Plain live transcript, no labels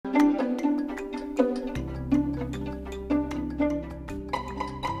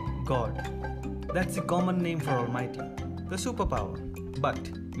That's the common name for Almighty, the superpower. But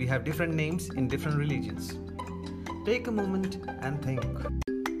we have different names in different religions. Take a moment and think.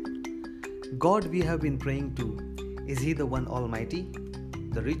 God we have been praying to, is He the one Almighty?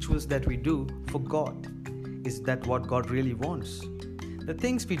 The rituals that we do for God, is that what God really wants? The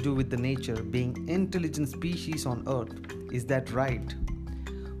things we do with the nature, being intelligent species on earth, is that right?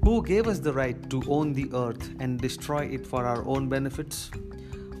 Who gave us the right to own the earth and destroy it for our own benefits?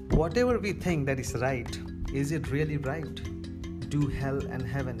 Whatever we think that is right, is it really right? Do hell and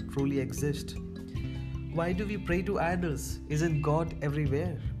heaven truly exist? Why do we pray to idols? Isn't God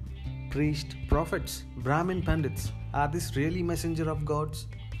everywhere? Priests, prophets, Brahmin Pandits, are these really messenger of gods?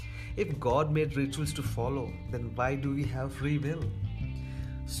 If God made rituals to follow, then why do we have free will?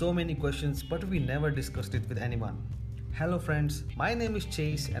 So many questions, but we never discussed it with anyone. Hello friends, my name is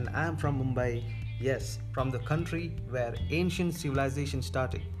Chase and I am from Mumbai. Yes, from the country where ancient civilization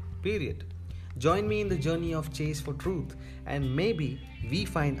started. Period. Join me in the journey of Chase for truth and maybe we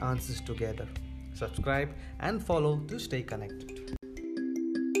find answers together. Subscribe and follow to stay connected.